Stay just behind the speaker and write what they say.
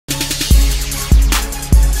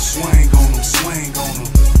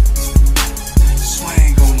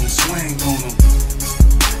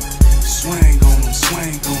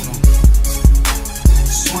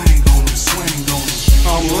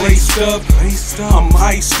up, I'm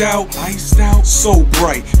iced out, so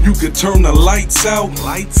bright, you could turn the lights out.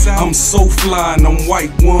 I'm so fly in them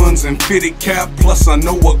white ones and fitted cap. Plus I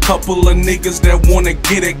know a couple of niggas that wanna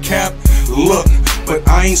get a cap. Look, but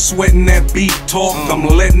I ain't sweating that beat talk. I'm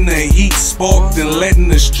letting the heat spark, then letting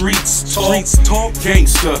the streets talk.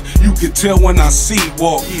 Gangster, you can tell when I see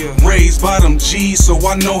walk. Raised by them G's, so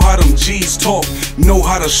I know how them G's talk. Know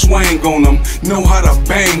how to swang on them, know how to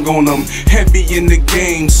bang on them. Heavy in the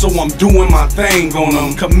game, so I'm doing my thing on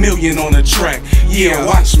them. Chameleon on the track, yeah,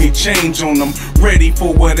 watch me change on them. Ready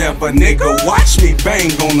for whatever, nigga, watch me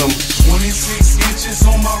bang on them. 26 inches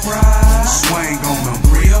on my ride, swang on them.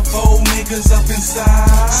 3 or 4 niggas up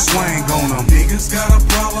inside, swang on them. Niggas got a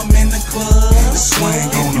problem in the club,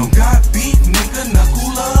 swang on them. If you got beef, nigga,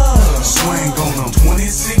 knuckle up, swang on them.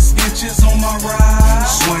 26 inches on my ride,